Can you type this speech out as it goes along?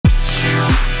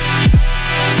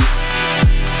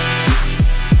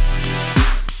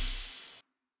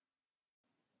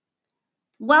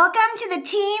Welcome to the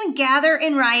Team Gather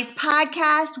and Rise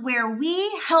podcast, where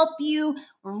we help you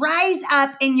rise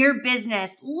up in your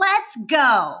business. Let's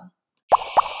go.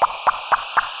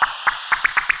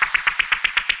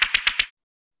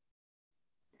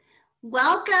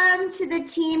 Welcome to the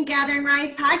Team Gather and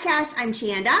Rise podcast. I'm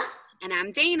Chanda. And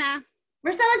I'm Dana.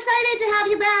 We're so excited to have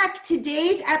you back.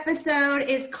 Today's episode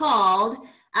is called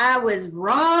I Was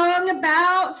Wrong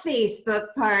About Facebook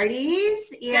Parties.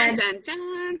 And dun, dun,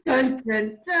 dun. Dun,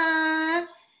 dun, dun.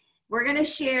 We're going to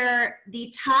share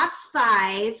the top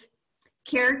 5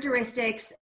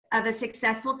 characteristics of a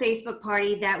successful Facebook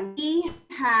party that we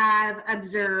have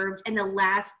observed in the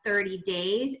last 30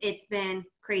 days. It's been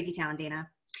crazy town, Dana.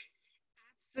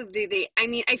 Absolutely. I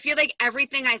mean, I feel like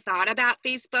everything I thought about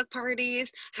Facebook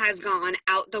parties has gone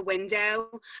out the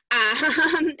window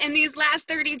in these last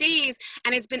 30 days.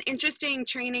 And it's been interesting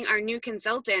training our new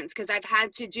consultants because I've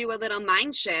had to do a little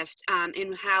mind shift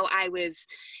in how I was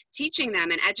teaching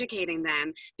them and educating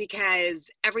them because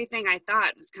everything I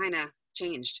thought was kind of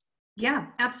changed. Yeah,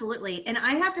 absolutely. And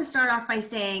I have to start off by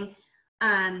saying,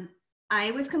 I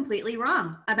was completely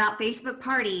wrong about Facebook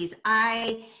parties.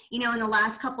 In the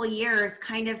last couple of years,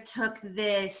 kind of took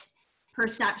this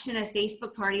perception of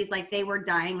Facebook parties like they were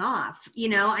dying off,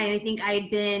 and I think I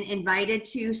had been invited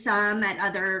to some at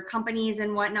other companies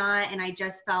and whatnot, and I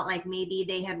just felt like maybe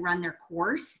they had run their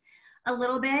course a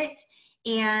little bit.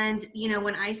 And,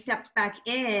 when I stepped back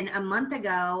in a month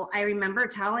ago, I remember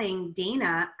telling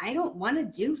Dana, I don't want to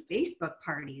do Facebook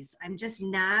parties. I'm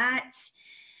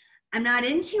not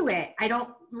into it. I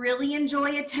don't really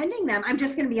enjoy attending them. I'm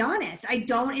just going to be honest. I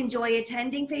don't enjoy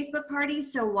attending Facebook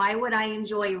parties. So why would I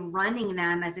enjoy running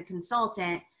them as a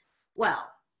consultant? Well,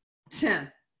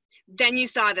 then you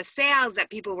saw the sales that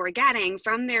people were getting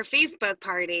from their Facebook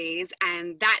parties,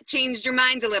 and that changed your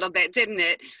mind a little bit, didn't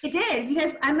it? It did,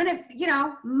 because I'm going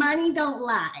to, money don't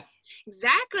lie.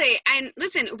 Exactly. And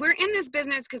listen, we're in this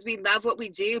business because we love what we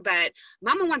do, but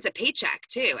mama wants a paycheck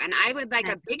too. And I would like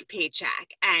a big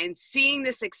paycheck, and seeing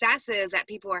the successes that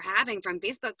people are having from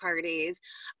Facebook parties,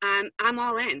 I'm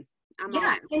all in. I'm all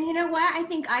in. And you know what? I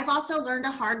think I've also learned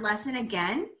a hard lesson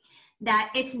again, that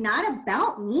it's not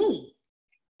about me.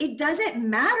 It doesn't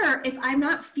matter if I'm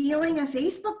not feeling a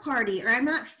Facebook party or I'm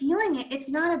not feeling it. It's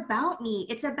not about me.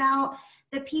 It's about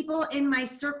the people in my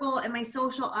circle and my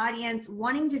social audience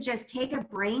wanting to just take a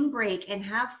brain break and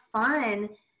have fun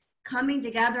coming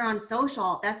together on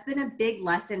social. That's been a big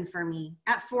lesson for me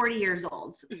at 40 years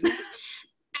old. And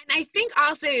I think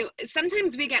also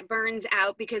sometimes we get burned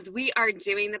out because we are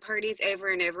doing the parties over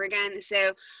and over again.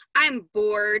 So I'm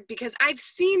bored because I've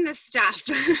seen this stuff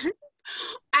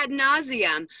ad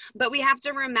nauseum, but we have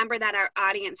to remember that our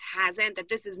audience hasn't, that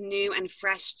this is new and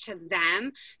fresh to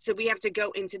them. So we have to go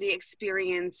into the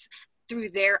experience through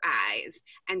their eyes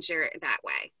and share it that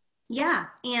way. Yeah.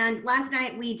 And last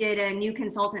night we did a new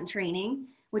consultant training,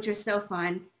 which was so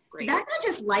fun. Great. Did that not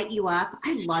just light you up?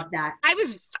 I love that. I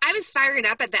was fired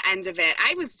up at the end of it.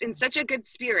 I was in such a good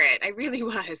spirit. I really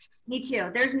was. Me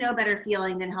too. There's no better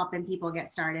feeling than helping people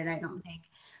get started, I don't think.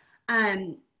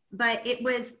 But it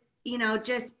was,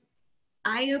 just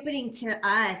eye-opening to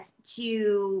us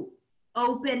to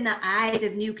open the eyes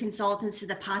of new consultants to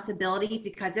the possibilities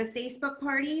because of Facebook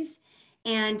parties.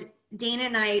 And Dana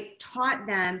and I taught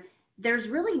them there's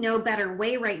really no better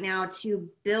way right now to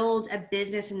build a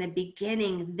business in the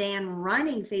beginning than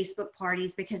running Facebook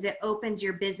parties, because it opens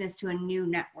your business to a new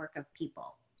network of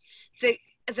people. The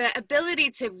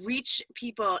ability to reach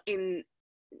people in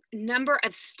number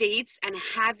of states and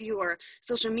have your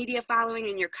social media following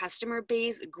and your customer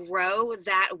base grow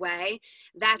that way,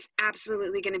 that's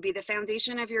absolutely going to be the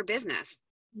foundation of your business.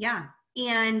 Yeah.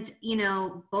 And,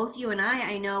 both you and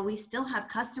I know we still have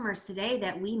customers today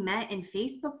that we met in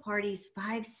Facebook parties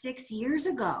 5-6 years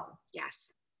ago. Yes.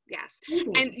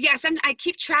 And yes, I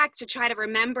keep track to try to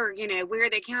remember, where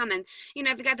they come. And,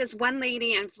 I've got this one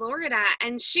lady in Florida,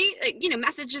 and she,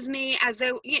 messages me as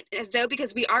though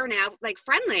because we are now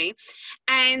friendly.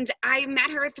 And I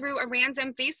met her through a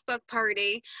random Facebook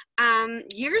party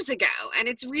years ago. And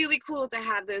it's really cool to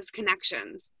have those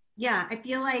connections. Yeah, I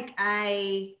feel like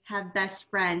I have best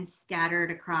friends scattered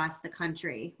across the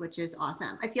country, which is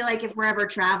awesome. I feel like if we're ever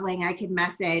traveling, I could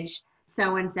message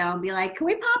so-and-so and be like, can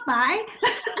we pop by?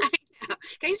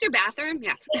 Can I use your bathroom?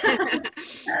 Yeah.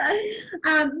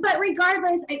 But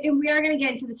regardless, and we are going to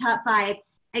get into the top 5,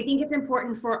 I think it's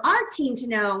important for our team to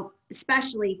know,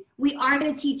 especially, we are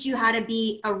going to teach you how to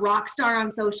be a rock star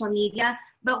on social media,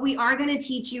 but we are going to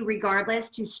teach you regardless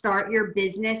to start your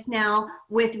business now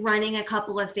with running a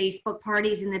couple of Facebook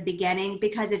parties in the beginning,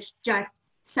 because it's just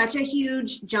such a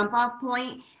huge jump off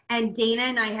point. And Dana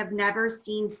and I have never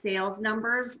seen sales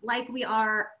numbers like we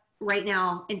are right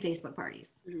now in Facebook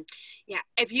parties. Yeah.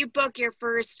 If you book your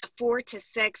first 4 to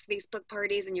 6 Facebook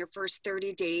parties in your first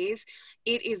 30 days,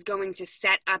 it is going to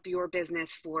set up your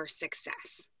business for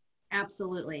success.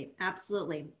 Absolutely.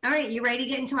 Absolutely. All right. You ready to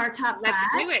get into our top 5?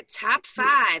 Let's do it. Top 5.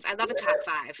 I love a top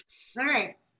 5. All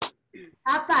right.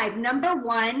 Top 5. Number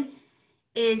 1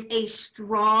 is a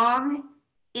strong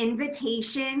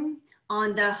invitation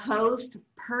on the host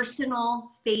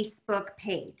personal Facebook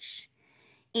page.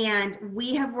 And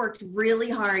we have worked really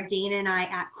hard, Dana and I,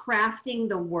 at crafting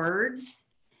the words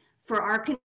for our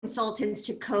consultants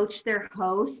to coach their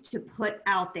host to put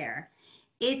out there.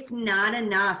 It's not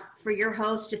enough for your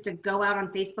host just to go out on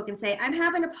Facebook and say, I'm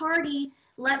having a party.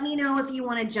 Let me know if you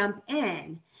want to jump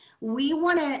in. We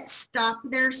want to stop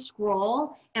their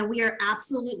scroll, and we are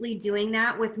absolutely doing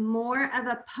that with more of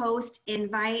a post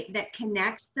invite that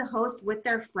connects the host with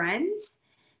their friends.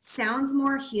 Sounds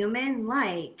more human,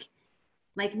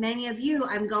 like many of you,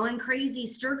 I'm going crazy,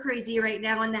 stir crazy right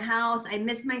now in the house. I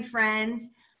miss my friends.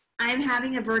 I'm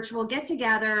having a virtual get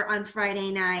together on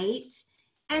Friday night.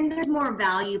 And there's more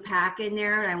value pack in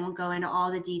there. I won't go into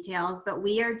all the details, but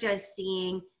we are just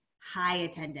seeing high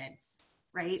attendance,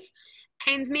 right?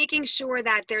 And making sure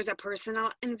that there's a personal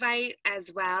invite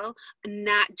as well,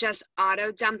 not just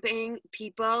auto dumping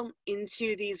people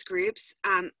into these groups.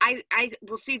 I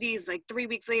will see these like 3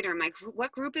 weeks later. I'm like,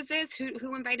 what group is this?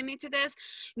 Who invited me to this?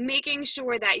 Making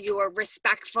sure that you're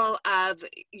respectful of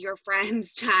your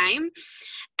friend's time,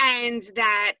 and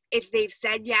that if they've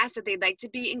said yes, that they'd like to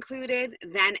be included,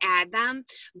 then add them,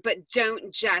 but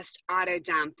don't just auto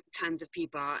dump tons of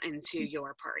people into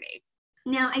your party.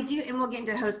 Now, I do, and we'll get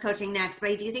into host coaching next, but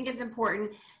I do think it's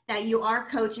important that you are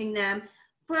coaching them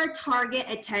for a target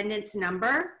attendance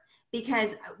number,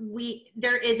 because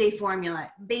there is a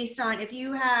formula based on, if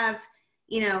you have,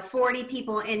 40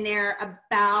 people in there,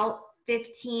 about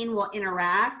 15 will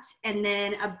interact, and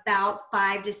then about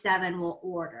 5 to 7 will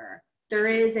order. There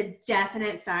is a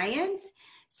definite science.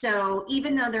 So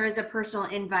even though there is a personal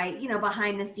invite,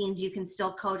 behind the scenes, you can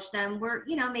still coach them where,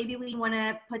 maybe we want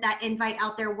to put that invite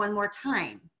out there one more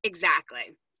time.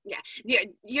 Exactly. Yeah.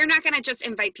 You're not going to just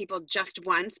invite people just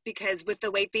once, because with the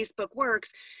way Facebook works,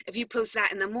 if you post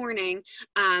that in the morning,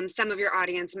 some of your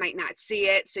audience might not see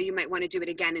it. So you might want to do it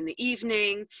again in the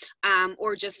evening,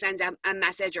 or just send a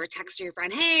message or a text to your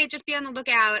friend. Hey, just be on the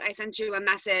lookout. I sent you a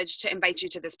message to invite you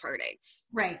to this party.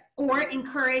 Right. Or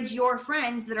encourage your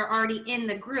friends that are already in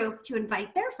the group to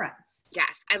invite their friends.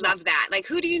 Yes. I love that. Like,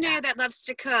 who do you know that loves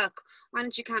to cook? Why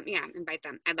don't you come? Yeah. Invite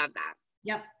them. I love that.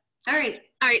 Yep. All right.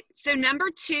 So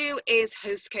number 2 is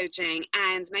host coaching.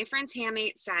 And my friend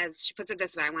Tammy says, she puts it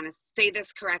this way, I want to say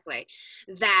this correctly,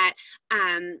 that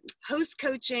host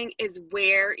coaching is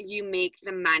where you make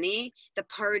the money. The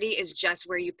party is just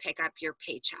where you pick up your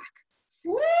paycheck.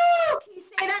 Woo! Can you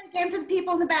say that again for the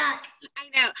people in the back? I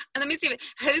know. Let me see.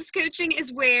 Host coaching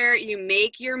is where you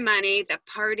make your money. The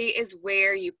party is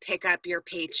where you pick up your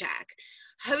paycheck.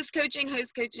 Host coaching.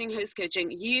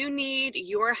 You need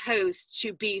your host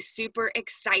to be super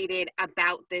excited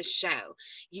about this show.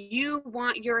 You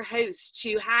want your host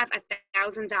to have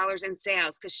 $1,000 in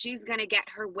sales, because she's going to get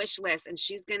her wish list and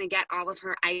she's going to get all of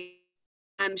her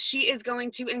items. She is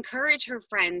going to encourage her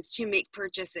friends to make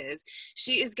purchases.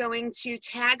 She is going to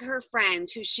tag her friend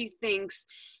who she thinks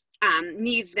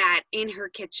needs that in her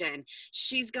kitchen.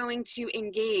 She's going to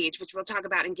engage, which we'll talk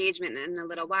about engagement in a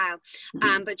little while,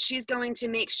 but she's going to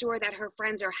make sure that her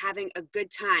friends are having a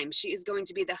good time. She is going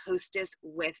to be the hostess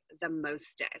with the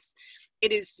mostess.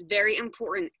 It is very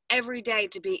important every day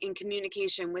to be in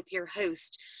communication with your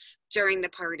host during the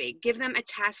party. Give them a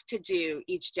task to do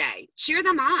each day. Cheer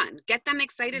them on. Get them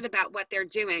excited about what they're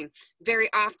doing. Very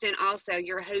often also,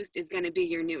 your host is going to be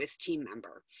your newest team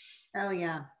member. Oh,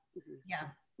 yeah.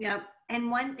 Yeah.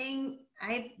 And one thing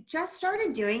I've just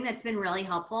started doing that's been really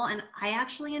helpful, and I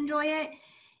actually enjoy it,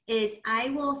 is I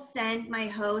will send my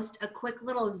host a quick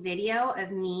little video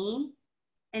of me,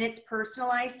 and it's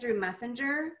personalized through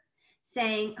Messenger,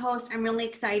 saying, host, I'm really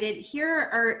excited. Here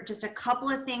are just a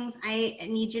couple of things I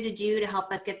need you to do to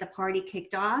help us get the party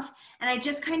kicked off. And I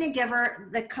just kind of give her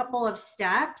the couple of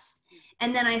steps,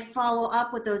 and then I follow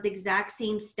up with those exact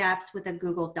same steps with a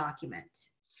Google document.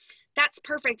 That's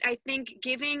perfect. I think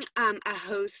giving a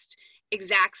host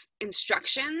exact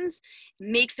instructions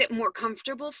makes it more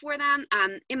comfortable for them.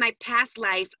 In my past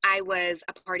life, I was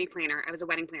a party planner. I was a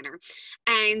wedding planner.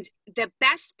 And the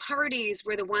best parties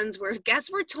were the ones where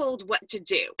guests were told what to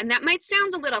do. And that might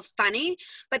sound a little funny,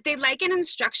 but they like an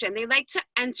instruction. They like to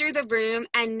enter the room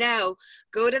and know,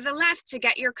 go to the left to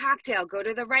get your cocktail, go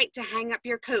to the right to hang up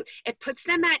your coat. It puts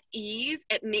them at ease.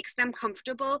 It makes them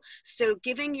comfortable. So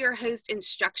giving your host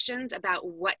instructions about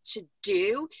what to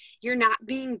do, you're not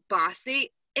being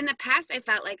bossy. In the past, I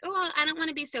felt like, oh, I don't want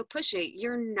to be so pushy.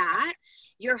 You're not.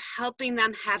 You're helping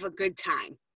them have a good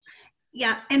time.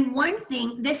 Yeah. And one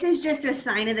thing, this is just a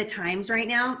sign of the times right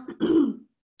now.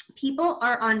 People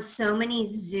are on so many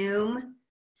Zoom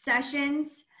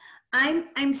sessions.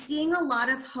 I'm seeing a lot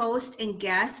of hosts and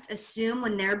guests assume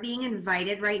when they're being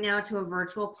invited right now to a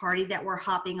virtual party that we're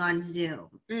hopping on Zoom.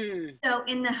 So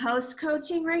in the host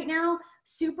coaching right now,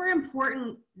 super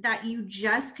important that you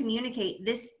just communicate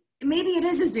this. Maybe it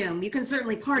is a Zoom. You can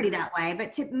certainly party that way,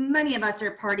 but many of us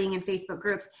are partying in Facebook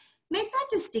groups. Make that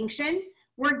distinction.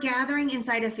 We're gathering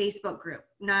inside a Facebook group,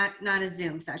 not a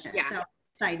Zoom session. Yeah. So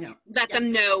side note. Let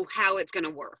them know how it's going to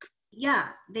work. Yeah,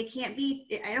 they can't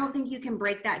be, I don't think you can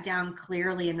break that down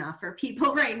clearly enough for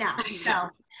people right now. So,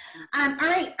 all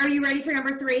right. Are you ready for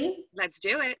number 3? Let's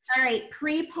do it. All right.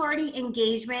 Pre-party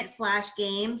engagement /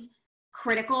 games,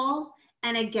 critical.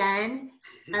 And again,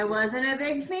 I wasn't a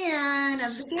big fan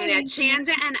of the games. I know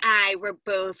Chanda and I were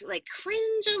both like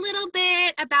cringe a little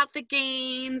bit about the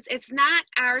games. It's not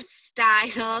our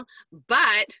style,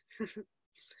 but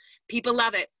people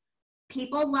love it.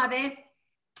 People love it,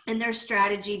 and there's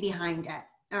strategy behind it.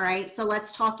 All right. So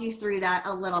let's talk you through that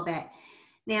a little bit.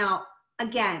 Now,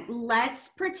 again, let's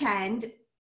pretend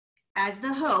as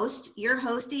the host, you're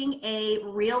hosting a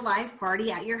real life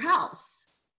party at your house.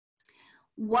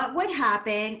 What would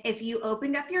happen if you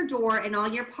opened up your door and all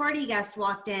your party guests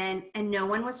walked in and no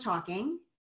one was talking?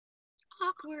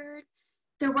 Awkward.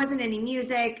 There wasn't any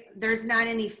music. There's not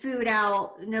any food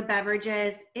out, no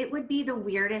beverages. It would be the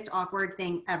weirdest, awkward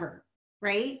thing ever,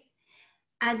 right?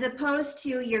 As opposed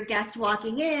to your guest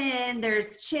walking in,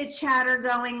 there's chit chatter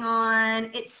going on.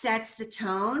 It sets the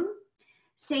tone.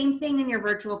 Same thing in your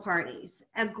virtual parties.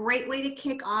 A great way to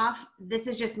kick off, this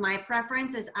is just my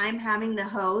preference, is I'm having the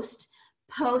host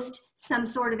post some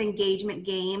sort of engagement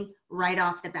game right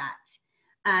off the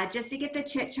bat. Just to get the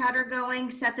chit chatter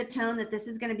going, set the tone that this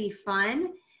is going to be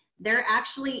fun. They're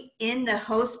actually in the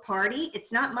host party.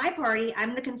 It's not my party.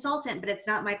 I'm the consultant, but it's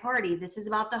not my party. This is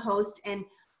about the host and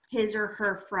his or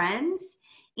her friends.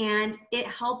 And it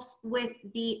helps with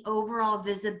the overall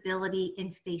visibility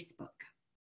in Facebook.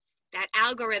 That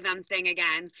algorithm thing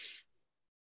again.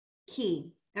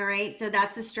 Key. All right, so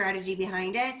that's the strategy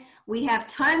behind it. We have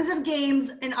tons of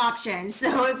games and options.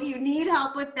 So if you need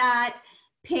help with that,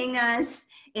 ping us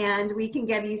and we can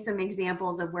give you some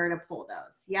examples of where to pull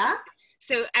those. Yeah?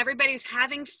 So everybody's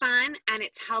having fun and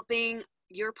it's helping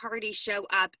your party show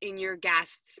up in your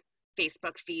guests'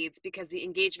 Facebook feeds because the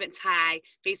engagement's high.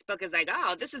 Facebook is like,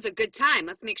 oh, this is a good time.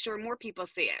 Let's make sure more people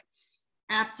see it.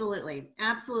 Absolutely.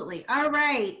 Absolutely. All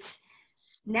right.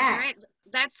 Next. All right.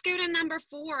 Let's go to number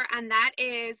 4, and that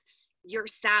is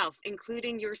yourself,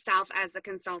 including yourself as the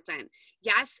consultant.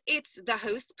 Yes, it's the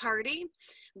host party,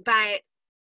 but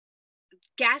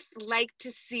guests like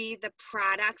to see the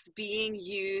products being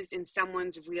used in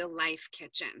someone's real life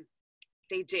kitchen.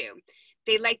 They do.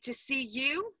 They like to see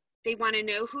you. They want to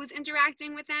know who's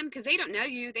interacting with them because they don't know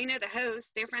you. They know the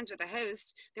host. They're friends with the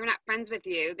host. They're not friends with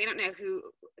you. They don't know who.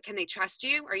 Can they trust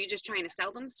you? Are you just trying to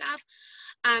sell them stuff?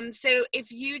 So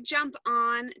if you jump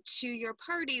on to your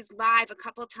parties live a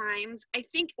couple times, I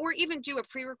think, or even do a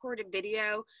pre-recorded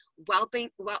video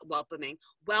welcoming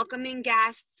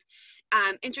guests,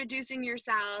 introducing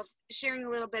yourself, sharing a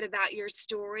little bit about your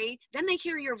story, then they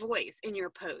hear your voice in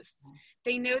your posts.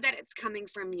 They know that it's coming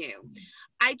from you.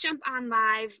 I jump on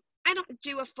live. I don't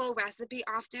do a full recipe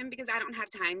often because I don't have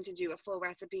time to do a full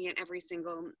recipe in every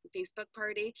single Facebook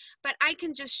party, but I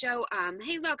can just show,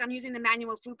 hey, look, I'm using the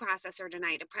manual food processor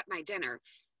tonight to prep my dinner.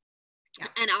 Yeah.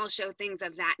 And I'll show things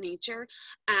of that nature.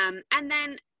 And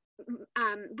then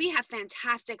we have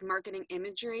fantastic marketing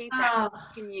imagery that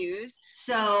you can use.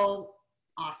 So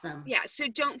awesome. Yeah. So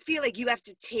don't feel like you have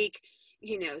to take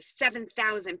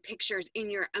 7,000 pictures in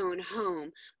your own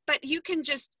home, but you can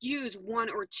just use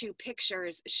 1 or 2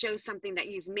 pictures, show something that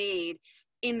you've made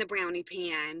in the brownie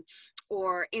pan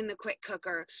or in the quick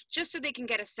cooker, just so they can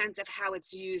get a sense of how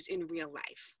it's used in real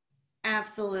life.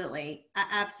 Absolutely.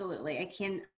 Absolutely. I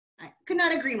could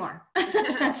not agree more. All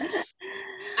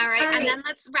right. And then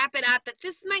let's wrap it up. That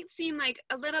this might seem like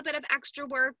a little bit of extra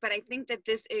work, but I think that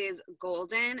this is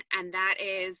golden, and that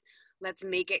is Let's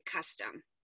make it custom.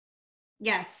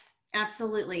 Yes,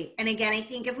 absolutely. And again, I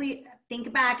think if we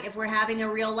think back, if we're having a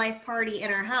real life party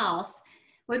in our house,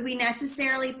 would we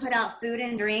necessarily put out food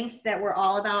and drinks that were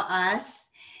all about us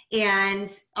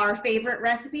and our favorite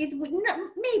recipes?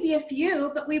 Maybe a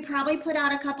few, but we probably put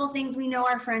out a couple things we know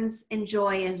our friends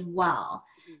enjoy as well.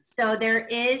 So there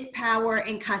is power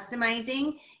in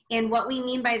customizing. And what we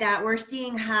mean by that, we're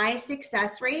seeing high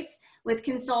success rates with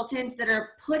consultants that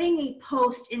are putting a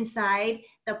post inside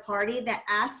the party that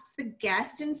asks the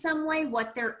guest in some way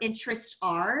what their interests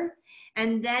are.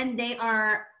 And then they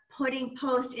are putting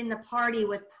posts in the party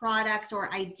with products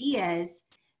or ideas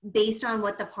based on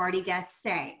what the party guests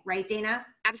say. Right, Dana?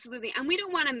 Absolutely. And we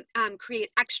don't want to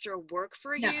create extra work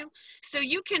for you. So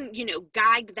you can,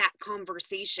 guide that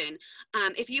conversation.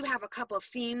 If you have a couple of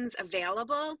themes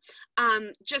available,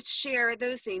 just share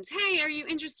those themes. Hey, are you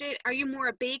interested? Are you more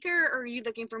a baker, or are you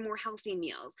looking for more healthy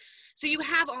meals? So you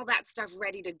have all that stuff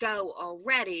ready to go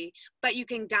already, but you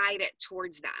can guide it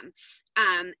towards them.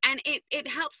 And it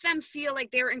helps them feel like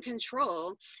they're in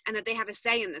control and that they have a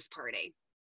say in this party.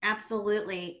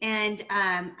 Absolutely. And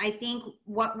I think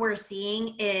what we're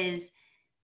seeing is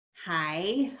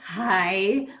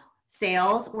high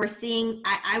sales. We're seeing,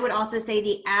 I would also say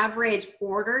the average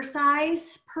order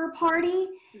size per party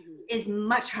is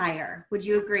much higher. Would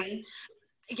you agree?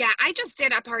 Yeah, I just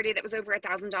did a party that was over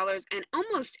 $1,000 and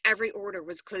almost every order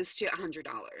was close to $100.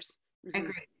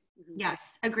 Agreed.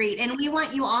 Yes, agreed. And we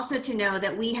want you also to know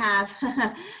that we have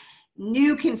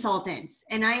new consultants,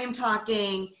 and I am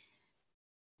talking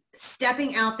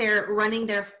stepping out there, running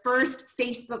their first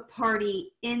Facebook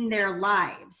party in their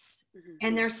lives.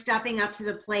 And they're stepping up to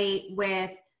the plate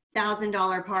with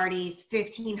 $1,000 parties,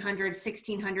 $1,500,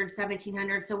 $1,600,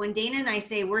 $1,700. So when Dana and I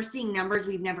say we're seeing numbers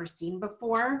we've never seen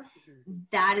before,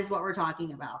 that is what we're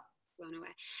talking about. Blown away.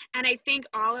 And I think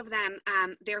all of them,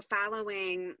 they're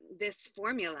following this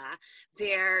formula.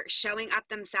 They're showing up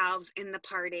themselves in the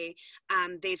party.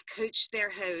 They've coached their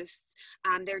hosts.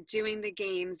 They're doing the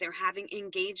games. They're having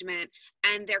engagement,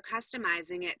 and they're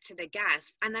customizing it to the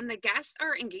guests. And then the guests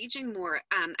are engaging more.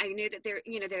 I know that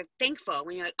they're thankful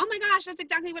when you're like, oh my gosh, that's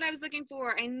exactly what I was looking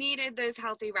for. I needed those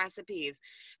healthy recipes.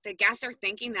 The guests are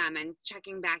thanking them and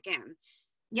checking back in.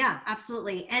 Yeah,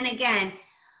 absolutely. And again,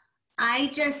 I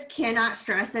just cannot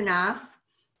stress enough,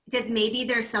 because maybe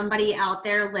there's somebody out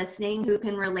there listening who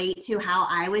can relate to how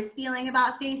I was feeling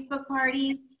about Facebook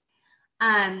parties.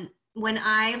 When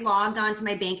I logged onto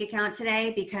my bank account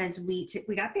today, because we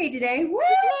got paid today, woo!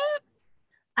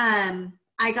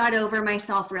 I got over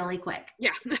myself really quick.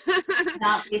 Yeah.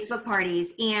 About Facebook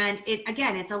parties. And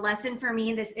it's a lesson for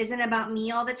me. This isn't about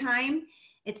me all the time.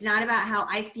 It's not about how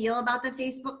I feel about the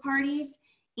Facebook parties.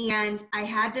 And I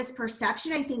had this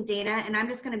perception, I think, Dana, and I'm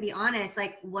just going to be honest,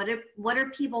 like, what are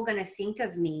people going to think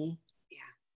of me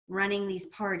running these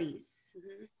parties?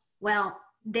 Well,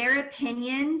 their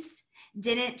opinions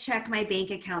didn't check my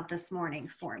bank account this morning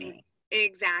for me.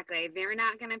 Exactly. They're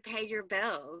not going to pay your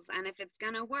bills. And if it's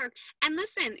going to work, and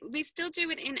listen, we still do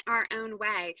it in our own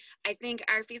way. I think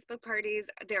our Facebook parties,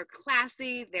 they're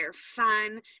classy, they're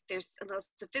fun, they're a little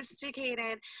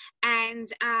sophisticated,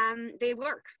 and they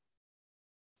work.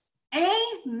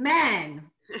 Amen.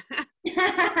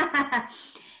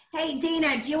 Hey,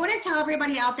 Dana, do you want to tell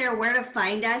everybody out there where to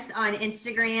find us on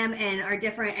Instagram and our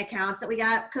different accounts that we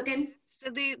got cooking?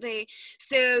 Absolutely.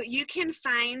 So you can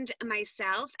find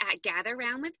myself at Gather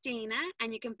Round with Dana,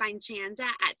 and you can find Chanda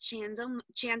at Chanda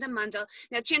Mundell.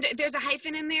 Now, Chanda, there's a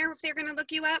hyphen in there if they're going to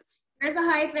look you up? There's a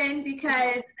hyphen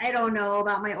because I don't know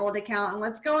about my old account and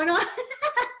what's going on.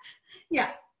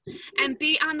 Yeah. And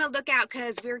be on the lookout,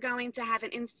 because we're going to have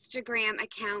an Instagram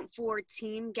account for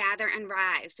Team Gather and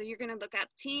Rise. So you're going to look up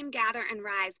Team Gather and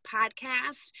Rise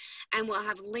podcast, and we'll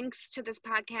have links to this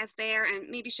podcast there, and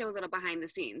maybe show a little behind the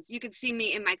scenes. You could see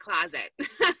me in my closet.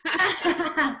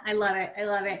 I love it. I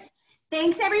love it.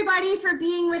 Thanks, everybody, for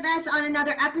being with us on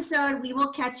another episode. We will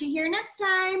catch you here next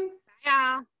time. Bye,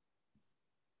 y'all.